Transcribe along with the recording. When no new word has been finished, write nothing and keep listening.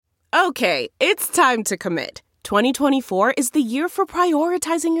Okay, it's time to commit. 2024 is the year for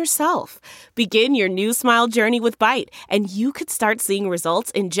prioritizing yourself. Begin your new smile journey with Byte, and you could start seeing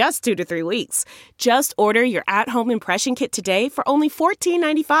results in just 2 to 3 weeks. Just order your at-home impression kit today for only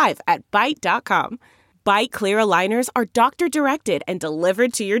 $14.95 at Byte.com. Byte Clear aligners are doctor-directed and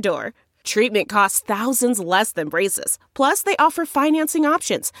delivered to your door. Treatment costs thousands less than braces. Plus, they offer financing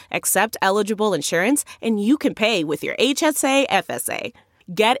options, accept eligible insurance, and you can pay with your HSA FSA.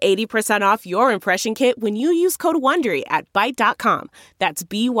 Get 80% off your impression kit when you use code WONDERY at Byte.com. That's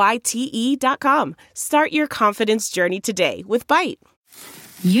BYTE.com. Start your confidence journey today with Byte.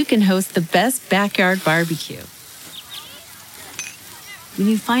 You can host the best backyard barbecue when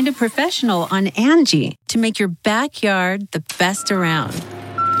you find a professional on Angie to make your backyard the best around.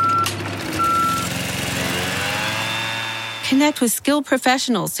 Connect with skilled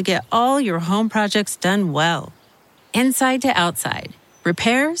professionals to get all your home projects done well. Inside to outside.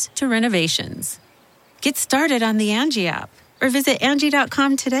 Repairs to renovations. Get started on the Angie app or visit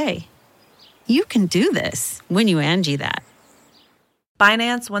Angie.com today. You can do this when you Angie that.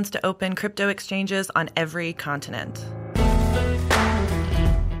 Binance wants to open crypto exchanges on every continent.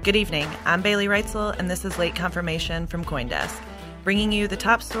 Good evening, I'm Bailey Reitzel, and this is Late Confirmation from CoinDesk, bringing you the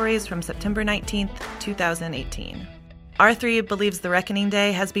top stories from September 19th, 2018. R3 believes the reckoning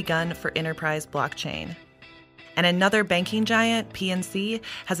day has begun for enterprise blockchain. And another banking giant, PNC,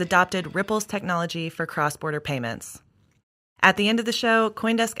 has adopted Ripple's technology for cross-border payments. At the end of the show,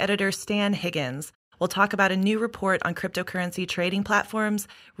 CoinDesk editor Stan Higgins will talk about a new report on cryptocurrency trading platforms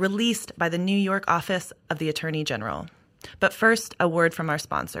released by the New York office of the Attorney General. But first, a word from our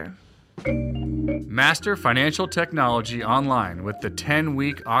sponsor. Master Financial Technology online with the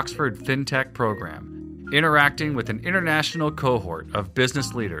 10-week Oxford FinTech program. Interacting with an international cohort of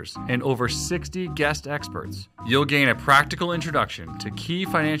business leaders and over 60 guest experts, you'll gain a practical introduction to key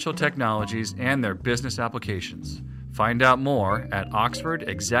financial technologies and their business applications. Find out more at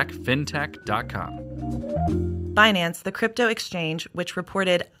oxfordexecfintech.com. Binance, the crypto exchange, which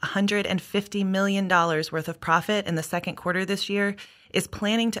reported $150 million worth of profit in the second quarter this year, is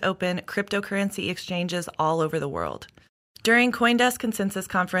planning to open cryptocurrency exchanges all over the world. During CoinDesk Consensus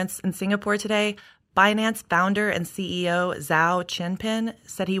Conference in Singapore today, Binance founder and CEO Zhao Qianping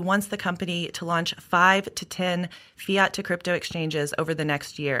said he wants the company to launch 5 to 10 fiat to crypto exchanges over the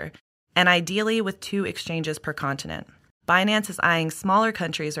next year, and ideally with 2 exchanges per continent. Binance is eyeing smaller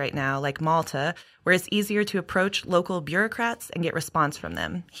countries right now, like Malta, where it's easier to approach local bureaucrats and get response from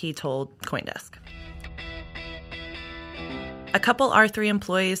them, he told CoinDesk. A couple R3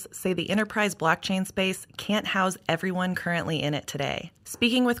 employees say the enterprise blockchain space can't house everyone currently in it today.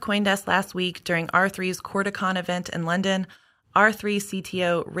 Speaking with CoinDesk last week during R3's QuarterCon event in London, R3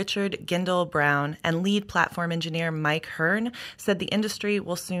 CTO Richard Gindel Brown and lead platform engineer Mike Hearn said the industry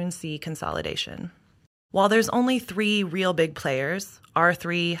will soon see consolidation. While there's only 3 real big players,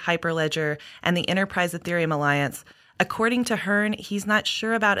 R3, Hyperledger, and the Enterprise Ethereum Alliance, according to Hearn, he's not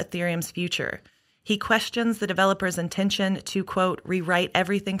sure about Ethereum's future. He questions the developer's intention to, quote, rewrite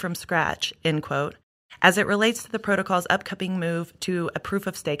everything from scratch, end quote, as it relates to the protocol's upcoming move to a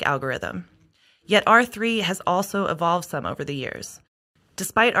proof-of-stake algorithm. Yet R3 has also evolved some over the years.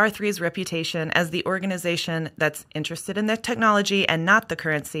 Despite R3's reputation as the organization that's interested in the technology and not the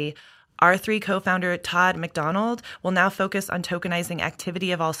currency, R3 co-founder Todd McDonald will now focus on tokenizing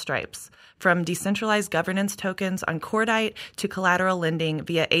activity of all stripes, from decentralized governance tokens on Cordite to collateral lending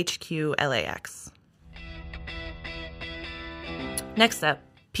via HQLAX. Next up,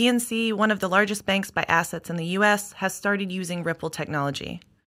 PNC, one of the largest banks by assets in the U.S., has started using Ripple technology.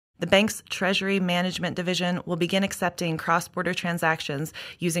 The bank's Treasury Management Division will begin accepting cross-border transactions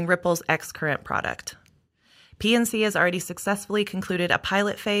using Ripple's xCurrent product. PNC has already successfully concluded a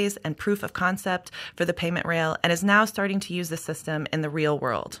pilot phase and proof of concept for the payment rail and is now starting to use the system in the real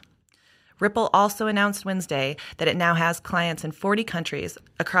world. Ripple also announced Wednesday that it now has clients in 40 countries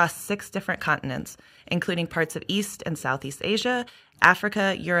across 6 different continents, including parts of East and Southeast Asia,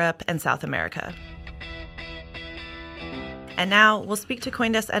 Africa, Europe, and South America. And now we'll speak to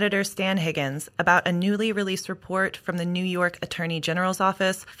CoinDesk editor Stan Higgins about a newly released report from the New York Attorney General's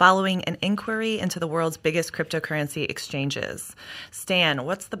office following an inquiry into the world's biggest cryptocurrency exchanges. Stan,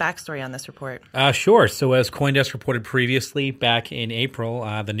 what's the backstory on this report? Sure. So as CoinDesk reported previously, back in April,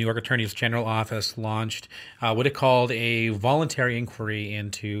 the New York Attorney General office launched what it called a voluntary inquiry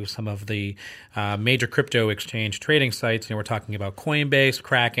into some of the major crypto exchange trading sites. We're talking about Coinbase,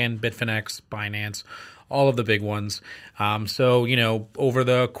 Kraken, Bitfinex, Binance, all of the big ones. So, over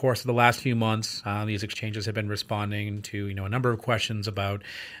the course of the last few months, these exchanges have been responding to, a number of questions about,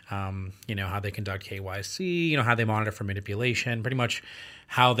 how they conduct KYC, how they monitor for manipulation, pretty much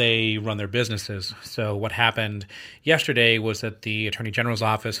how they run their businesses. So what happened yesterday was that the Attorney General's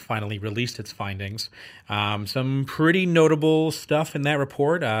office finally released its findings. Some pretty notable stuff in that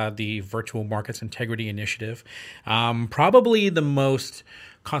report, the Virtual Markets Integrity Initiative. Probably the most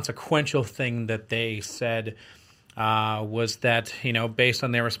consequential thing that they said was that, based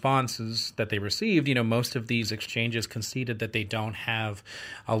on their responses that they received, most of these exchanges conceded that they don't have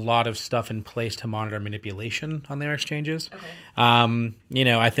a lot of stuff in place to monitor manipulation on their exchanges. Okay.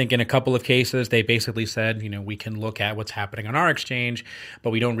 I think in a couple of cases, they basically said, we can look at what's happening on our exchange,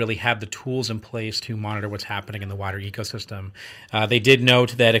 but we don't really have the tools in place to monitor what's happening in the wider ecosystem. They did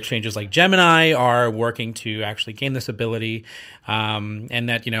note that exchanges like Gemini are working to actually gain this ability, and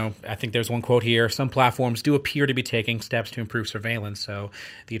that, I think there's one quote here, some platforms do appear to be taking steps to improve surveillance. So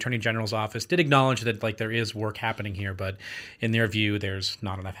the Attorney General's office did acknowledge that there is work happening here, but in their view, there's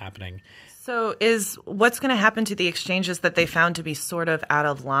not enough happening. So what's going to happen to the exchanges that they found to be sort of out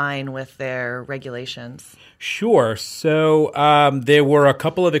of line with their regulations? Sure. So there were a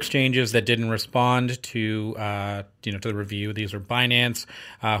couple of exchanges that didn't respond to the review. These are Binance,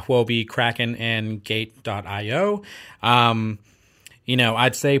 Huobi, Kraken, and Gate.io.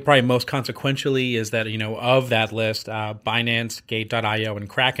 I'd say probably most consequentially is that, of that list, Binance, Gate.io, and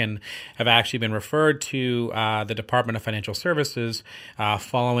Kraken have actually been referred to the Department of Financial Services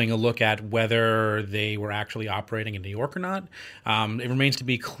following a look at whether they were actually operating in New York or not. It remains to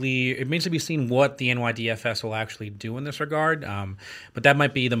be clear. It remains to be seen what the NYDFS will actually do in this regard. But that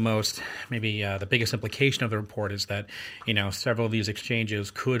might be the biggest implication of the report is that, several of these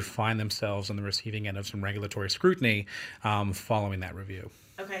exchanges could find themselves on the receiving end of some regulatory scrutiny following that review.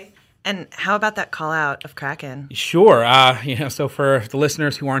 Okay. And how about that call out of Kraken? Sure. So for the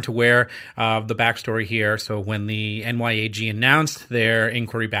listeners who aren't aware of the backstory here, so when the NYAG announced their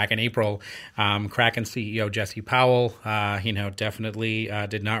inquiry back in April, Kraken CEO Jesse Powell, definitely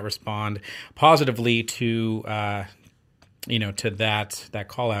did not respond positively to that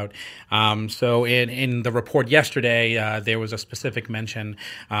call out. So in the report yesterday, there was a specific mention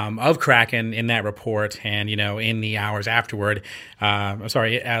of Kraken in that report. And, in the hours afterward,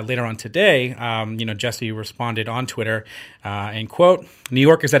 later on today, Jesse responded on Twitter and quote, "New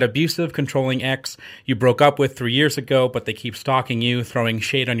York is that abusive, controlling ex you broke up with 3 years ago, but they keep stalking you, throwing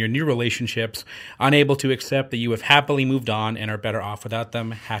shade on your new relationships, unable to accept that you have happily moved on and are better off without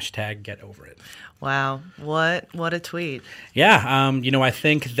them. Hashtag get over it." Wow. What a tweet. Yeah. I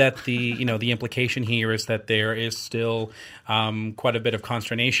think that the implication here is that there is still quite a bit of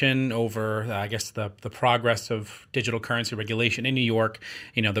consternation over, the progress of digital currency regulation in New York.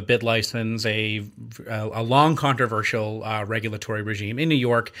 The BIT license, a long controversial regulatory regime in New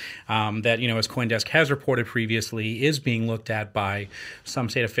York that, as CoinDesk has reported previously, is being looked at by some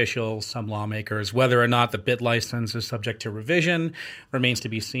state officials, some lawmakers. Whether or not the BIT license is subject to revision remains to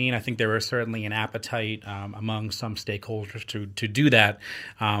be seen. I think there is certainly an appetite among some stakeholders to do that.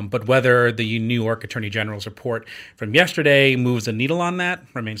 But whether the New York Attorney General's report from yesterday moves the needle on that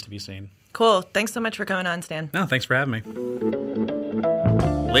remains to be seen. Cool. Thanks so much for coming on, Stan. No, thanks for having me.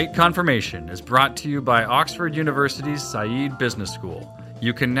 Late Confirmation is brought to you by Oxford University's Said Business School.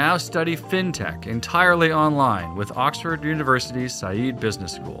 You can now study fintech entirely online with Oxford University's Said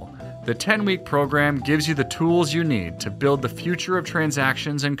Business School. The 10-week program gives you the tools you need to build the future of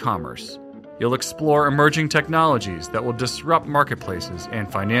transactions and commerce. You'll explore emerging technologies that will disrupt marketplaces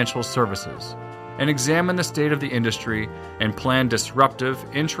and financial services, and examine the state of the industry and plan disruptive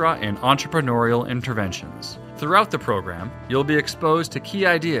intra- and entrepreneurial interventions. Throughout the program, you'll be exposed to key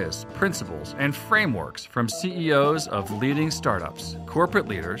ideas, principles, and frameworks from CEOs of leading startups, corporate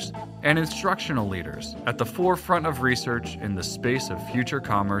leaders, and instructional leaders at the forefront of research in the space of future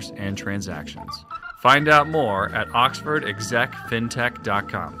commerce and transactions. Find out more at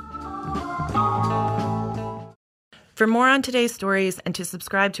oxfordexecfintech.com. For more on today's stories and to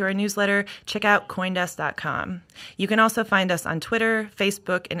subscribe to our newsletter, check out CoinDesk.com. You can also find us on Twitter,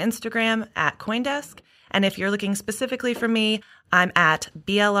 Facebook, and Instagram at CoinDesk. And if you're looking specifically for me, I'm at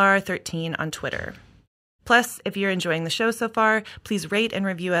BLR13 on Twitter. Plus, if you're enjoying the show so far, please rate and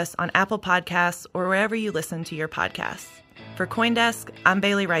review us on Apple Podcasts or wherever you listen to your podcasts. For CoinDesk, I'm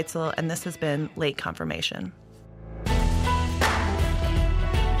Bailey Reitzel, and this has been Late Confirmation.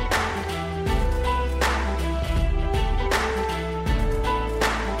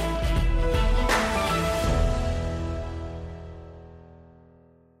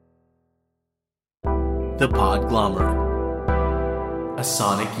 The Podglomerate, a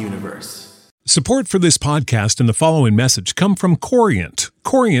sonic universe. Support for this podcast and the following message come from Corient.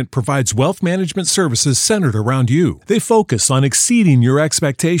 Corient provides wealth management services centered around you. They focus on exceeding your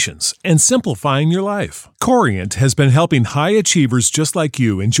expectations and simplifying your life. Corient has been helping high achievers just like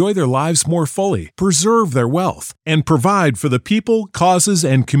you enjoy their lives more fully, preserve their wealth, and provide for the people, causes,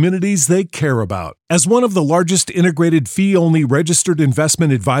 and communities they care about. As one of the largest integrated fee-only registered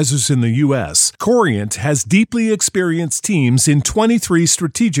investment advisors in the U.S., Corient has deeply experienced teams in 23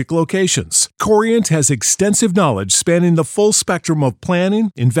 strategic locations. Corient has extensive knowledge spanning the full spectrum of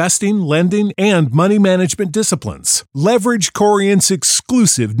planning, investing, lending, and money management disciplines. Leverage Corient's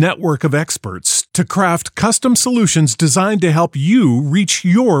exclusive network of experts to craft custom solutions designed to help you reach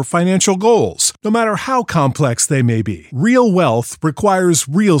your financial goals, no matter how complex they may be. Real wealth requires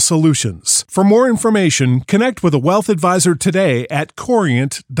real solutions. For more information, connect with a wealth advisor today at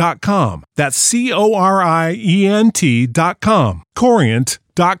Corient.com. That's Corient.com.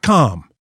 Corient.com.